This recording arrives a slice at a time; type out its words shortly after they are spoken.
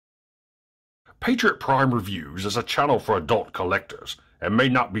Patriot Prime Reviews is a channel for adult collectors and may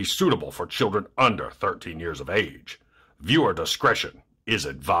not be suitable for children under 13 years of age. Viewer discretion is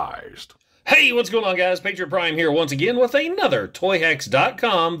advised. Hey, what's going on, guys? Patriot Prime here once again with another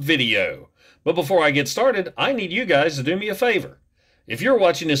Toyhax.com video. But before I get started, I need you guys to do me a favor. If you're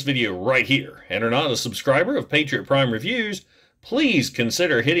watching this video right here and are not a subscriber of Patriot Prime Reviews, please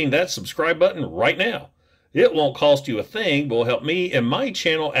consider hitting that subscribe button right now. It won't cost you a thing, but will help me and my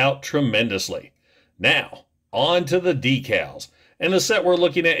channel out tremendously. Now, on to the decals. And the set we're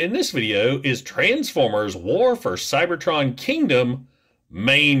looking at in this video is Transformers War for Cybertron Kingdom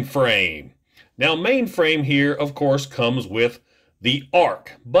Mainframe. Now, Mainframe here, of course, comes with the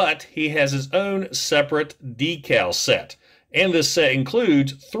Ark, but he has his own separate decal set. And this set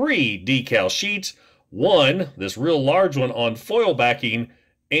includes 3 decal sheets, one, this real large one on foil backing,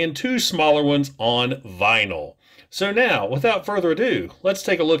 and 2 smaller ones on vinyl. So now, without further ado, let's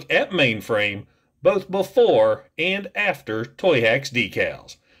take a look at Mainframe, both before and after Toyhax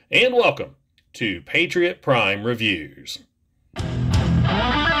decals. And welcome to Patriot Prime Reviews.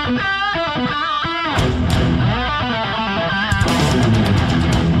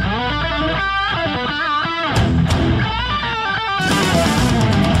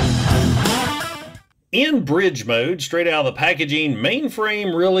 In bridge mode, straight out of the packaging,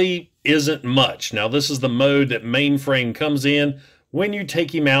 Mainframe really isn't much. Now, this is the mode that Mainframe comes in when you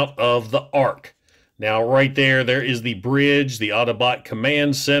take him out of the Ark. Now, right there is the bridge, the Autobot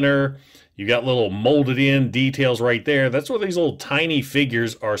Command Center. You got little molded in details right there. That's where these little tiny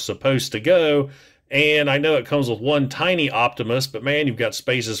figures are supposed to go. And I know it comes with one tiny Optimus, but man, you've got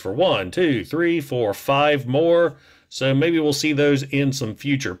spaces for 1, 2, 3, 4, 5 more. So maybe we'll see those in some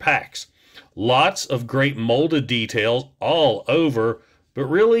future packs. Lots of great molded details all over, but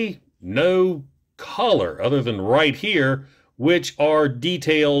really no color other than right here, which are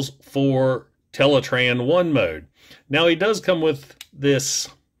details for Teletraan-1 Now, he does come with this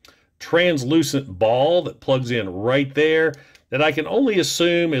translucent ball that plugs in right there that I can only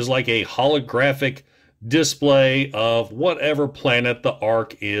assume is like a holographic display of whatever planet the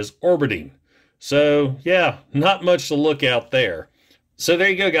Ark is orbiting. So, yeah, not much to look out there. So there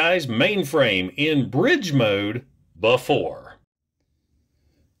you go, guys. Mainframe in bridge mode before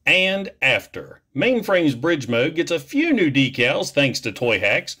and after. Mainframe's bridge mode gets a few new decals thanks to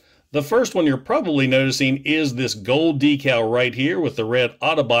Toyhax. The first one you're probably noticing is this gold decal right here with the red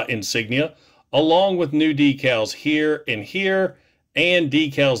Autobot insignia, along with new decals here and here, and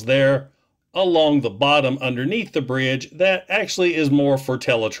decals there along the bottom underneath the bridge that actually is more for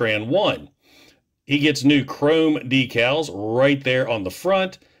Teletraan-1. He gets new chrome decals right there on the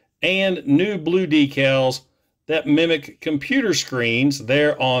front and new blue decals that mimic computer screens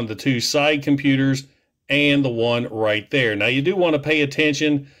there on the 2 side computers and the one right there. Now, you do want to pay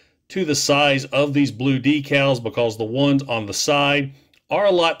attention to the size of these blue decals because the ones on the side are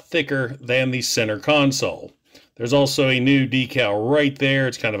a lot thicker than the center console. There's also a new decal right there.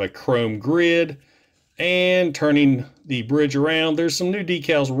 It's kind of a chrome grid. And turning the bridge around, there's some new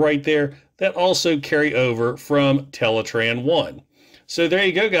decals right there that also carry over from Teletraan-1. So there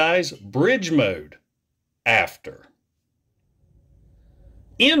you go, guys. Bridge mode after.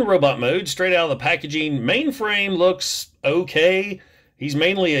 In robot mode, straight out of the packaging, Mainframe looks okay. He's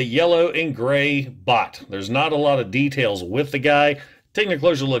mainly a yellow and gray bot. There's not a lot of details with the guy. Taking a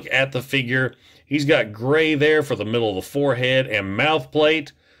closer look at the figure, he's got gray there for the middle of the forehead and mouth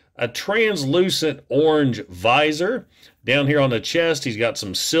plate, a translucent orange visor. Down here on the chest, he's got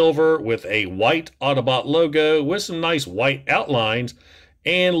some silver with a white Autobot logo with some nice white outlines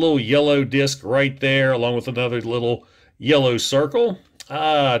and a little yellow disc right there, along with another little yellow circle.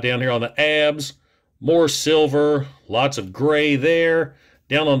 Down here on the abs, more silver, lots of gray there.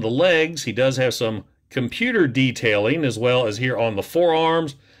 Down on the legs, he does have some computer detailing, as well as here on the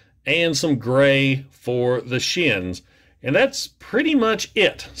forearms, and some gray for the shins. And that's pretty much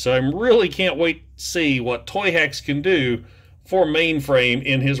it. So I really can't wait to see what Toyhax can do for Mainframe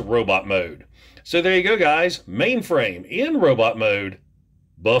in his robot mode. So there you go, guys. Mainframe in robot mode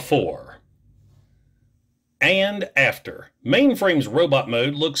before and after. Mainframe's robot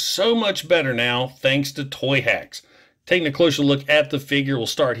mode looks so much better now thanks to Toyhax. Taking a closer look at the figure, we'll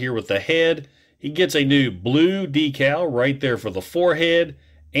start here with the head. He gets a new blue decal right there for the forehead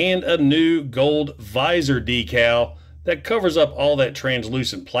and a new gold visor decal that covers up all that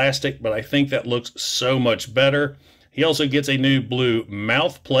translucent plastic, but I think that looks so much better. He also gets a new blue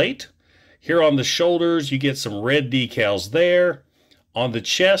mouth plate. Here on the shoulders, you get some red decals there. On the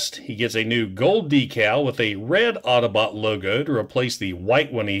chest, he gets a new gold decal with a red Autobot logo to replace the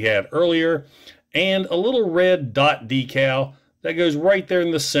white one he had earlier, and a little red dot decal that goes right there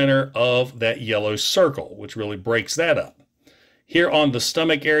in the center of that yellow circle, which really breaks that up. Here on the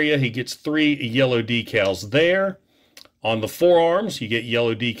stomach area, he gets 3 yellow decals there. On the forearms, you get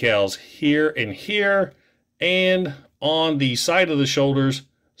yellow decals here and here. And on the side of the shoulders,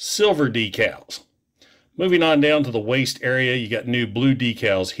 silver decals. Moving on down to the waist area, you got new blue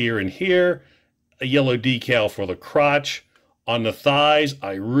decals here and here. A yellow decal for the crotch. On the thighs,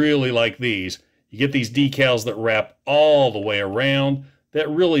 I really like these. You get these decals that wrap all the way around that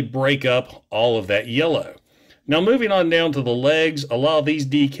really break up all of that yellow. Now moving on down to the legs, a lot of these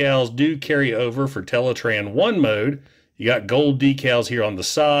decals do carry over for Teletraan-1 mode. You got gold decals here on the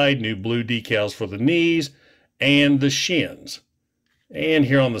side, new blue decals for the knees and the shins. And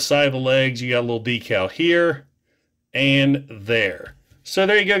here on the side of the legs, you got a little decal here and there. So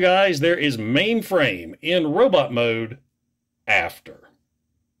there you go, guys. There is Mainframe in robot mode after.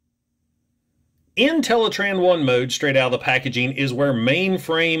 In Teletraan-1 mode, straight out of the packaging, is where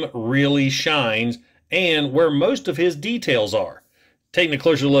Mainframe really shines and where most of his details are. Taking a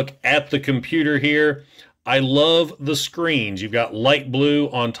closer look at the computer here, I love the screens. You've got light blue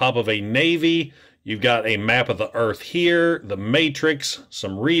on top of a navy. You've got a map of the Earth here, the matrix,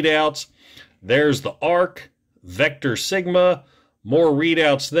 some readouts. There's the arc, vector sigma, more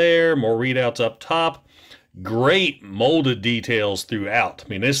readouts there, more readouts up top. Great molded details throughout. I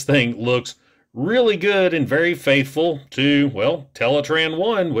mean, this thing looks really good and very faithful to, well,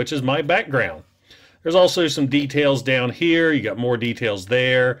 Teletraan-1, which is my background. There's also some details down here. You got more details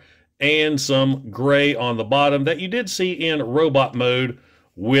there and some gray on the bottom that you did see in robot mode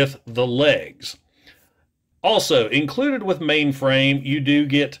with the legs. Also, included with Mainframe, you do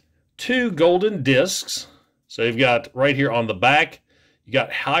get 2 golden discs. So you've got right here on the back, you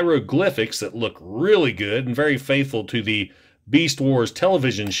got hieroglyphics that look really good and very faithful to the Beast Wars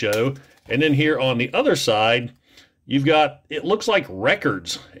television show. And then here on the other side, you've got, it looks like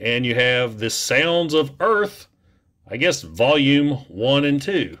records, and you have the Sounds of Earth, I guess volume 1 and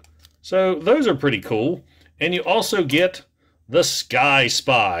 2. So those are pretty cool. And you also get the Sky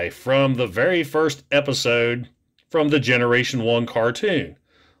Spy from the very first episode from the Generation 1 cartoon.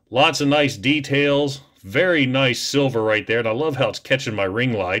 Lots of nice details, very nice silver right there, and I love how it's catching my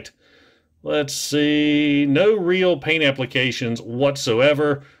ring light. Let's see, no real paint applications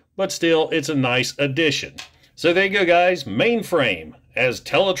whatsoever, but still, it's a nice addition. So there you go, guys. Mainframe as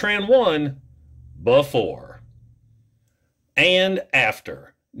Teletraan-1 before and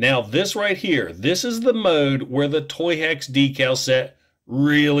after. Now, this right here, this is the mode where the Toyhax decal set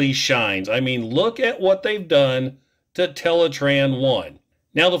really shines. I mean, look at what they've done to Teletraan-1.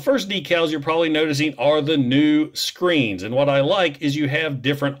 Now, the first decals you're probably noticing are the new screens. And what I like is you have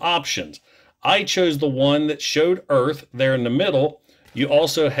different options. I chose the one that showed Earth there in the middle. You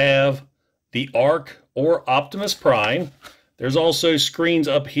also have the Ark or Optimus Prime. There's also screens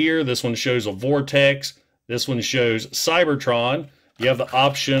up here. This one shows a Vortex. This one shows Cybertron. You have the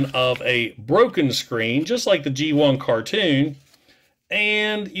option of a broken screen, just like the G1 cartoon.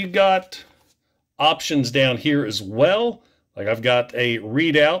 And you got options down here as well. Like I've got a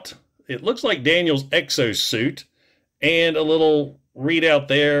readout. It looks like Daniel's exosuit. And a little readout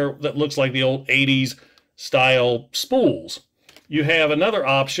there that looks like the old 80s style spools. You have another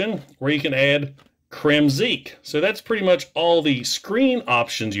option where you can add Kremzik. So that's pretty much all the screen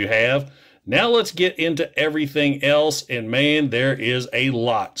options you have. Now let's get into everything else, and man, there is a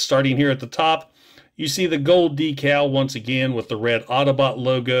lot. Starting here at the top, you see the gold decal once again with the red Autobot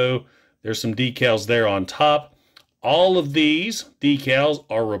logo. There's some decals there on top. All of these decals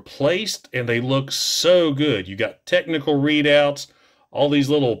are replaced, and they look so good. You got technical readouts, all these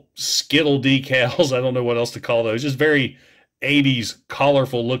little Skittle decals. I don't know what else to call those. Just very 80s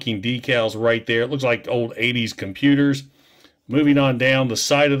colorful looking decals right there. It looks like old 80s computers. Moving on down the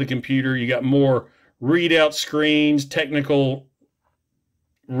side of the computer, you got more readout screens, technical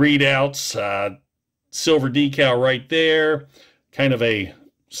readouts, silver decal right there, kind of a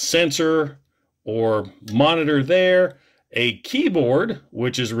sensor or monitor there, a keyboard,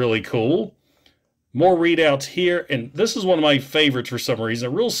 which is really cool. More readouts here, and this is one of my favorites for some reason,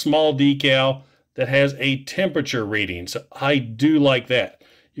 a real small decal that has a temperature reading, so I do like that.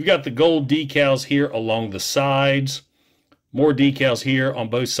 You've got the gold decals here along the sides. More decals here on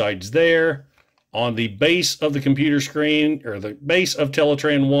both sides there. On the base of the computer screen, or the base of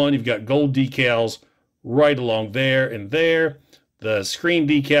Teletraan-1, you've got gold decals right along there and there. The screen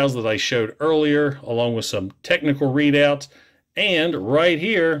decals that I showed earlier, along with some technical readouts. And right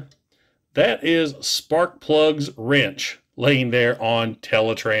here, that is Sparkplug's wrench laying there on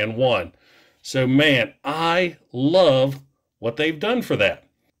Teletraan-1. So man, I love what they've done for that.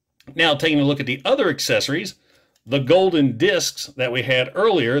 Now taking a look at the other accessories, The golden discs that we had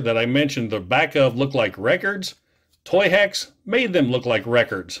earlier that I mentioned the back of look like records, Toyhax made them look like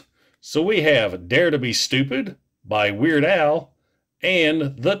records. So we have Dare to Be Stupid by Weird Al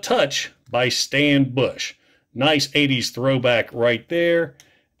and The Touch by Stan Bush. Nice 80s throwback right there.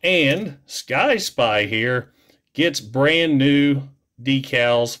 And Sky Spy here gets brand new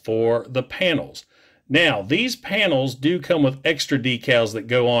decals for the panels. Now, these panels do come with extra decals that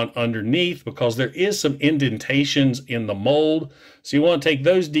go on underneath because there is some indentations in the mold. So you want to take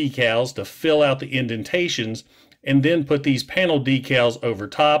those decals to fill out the indentations and then put these panel decals over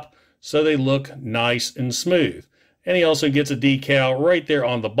top so they look nice and smooth. And he also gets a decal right there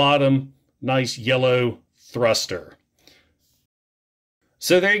on the bottom, nice yellow thruster.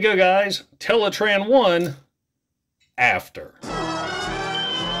 So there you go, guys. Teletraan-1 After.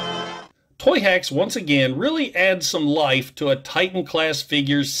 Toyhax once again really adds some life to a Titan class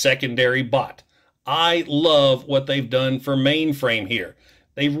figure's secondary bot. I love what they've done for Mainframe here.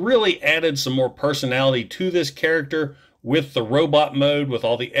 They've really added some more personality to this character with the robot mode with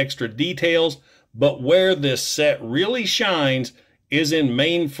all the extra details, but where this set really shines is in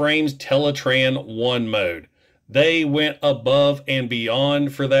Mainframe's Teletraan-1 mode. They went above and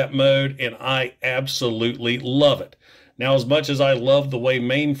beyond for that mode, and I absolutely love it. Now, as much as I love the way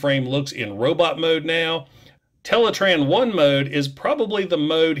Mainframe looks in robot mode now, Teletraan-1 mode is probably the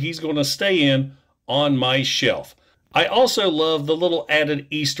mode he's going to stay in on my shelf. I also love the little added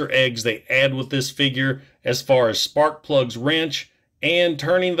Easter eggs they add with this figure as far as Sparkplug's wrench and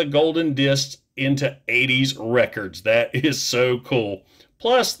turning the golden discs into 80s records. That is so cool.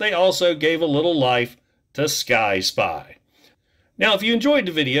 Plus, they also gave a little life to Sky Spy. Now, if you enjoyed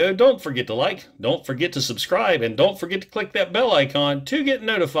the video, don't forget to like, don't forget to subscribe, and don't forget to click that bell icon to get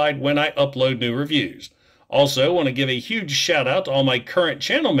notified when I upload new reviews. Also, want to give a huge shout out to all my current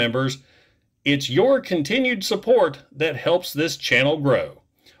channel members. It's your continued support that helps this channel grow.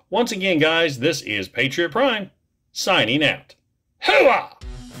 Once again, guys, this is Patriot Prime, signing out. Hooah!